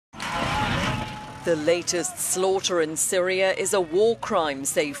The latest slaughter in Syria is a war crime,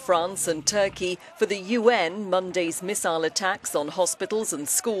 say France and Turkey. For the UN, Monday's missile attacks on hospitals and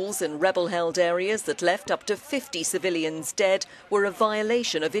schools in rebel-held areas that left up to 50 civilians dead were a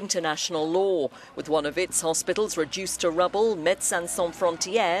violation of international law. With one of its hospitals reduced to rubble, Médécins Sans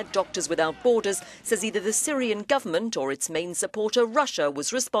Frontières, Doctors Without Borders, says either the Syrian government or its main supporter, Russia,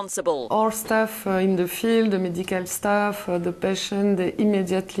 was responsible. Our staff in the field, the medical staff, the patient, they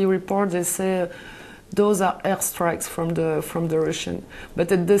immediately report, they say, those are airstrikes from the Russian.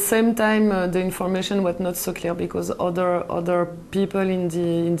 But at the same time, the information was not so clear because other people in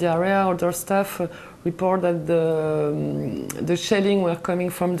the area, other staff, report that the shelling were coming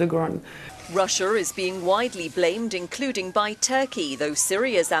from the ground. Russia is being widely blamed, including by Turkey, though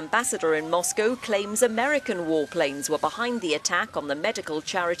Syria's ambassador in Moscow claims American warplanes were behind the attack on the medical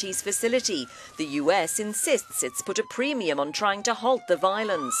charity's facility. The US insists it's put a premium on trying to halt the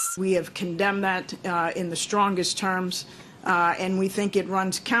violence. We have condemned that in the strongest terms, and we think it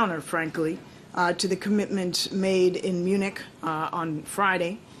runs counter, frankly, to the commitment made in Munich on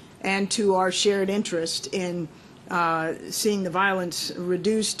Friday and to our shared interest in seeing the violence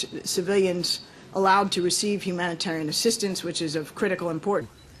reduced, civilians allowed to receive humanitarian assistance, which is of critical importance.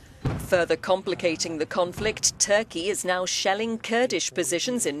 Further complicating the conflict, Turkey is now shelling Kurdish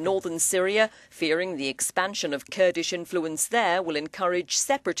positions in northern Syria, fearing the expansion of Kurdish influence there will encourage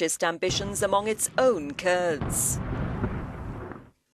separatist ambitions among its own Kurds.